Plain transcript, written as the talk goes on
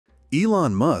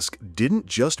Elon Musk didn't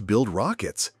just build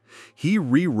rockets. He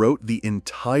rewrote the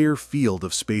entire field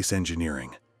of space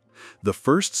engineering. The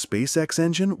first SpaceX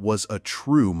engine was a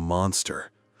true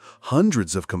monster.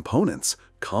 Hundreds of components,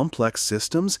 complex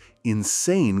systems,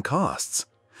 insane costs.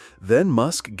 Then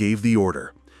Musk gave the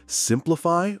order,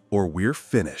 simplify or we're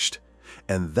finished.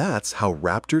 And that's how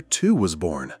Raptor 2 was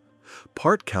born.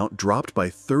 Part count dropped by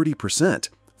 30%,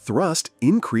 thrust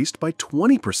increased by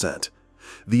 20%.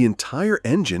 The entire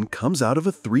engine comes out of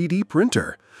a 3D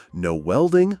printer. No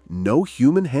welding, no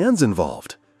human hands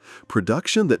involved.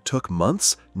 Production that took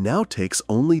months now takes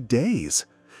only days.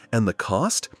 And the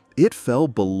cost? It fell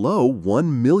below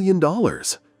 $1 million.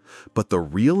 But the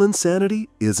real insanity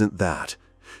isn't that.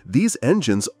 These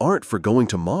engines aren't for going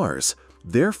to Mars.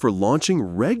 They're for launching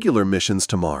regular missions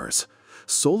to Mars.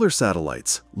 Solar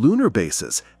satellites, lunar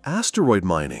bases, asteroid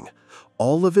mining.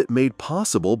 All of it made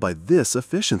possible by this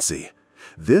efficiency.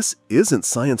 This isn't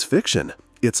science fiction.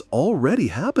 It's already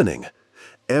happening.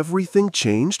 Everything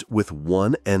changed with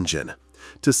one engine.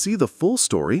 To see the full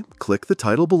story, click the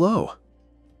title below.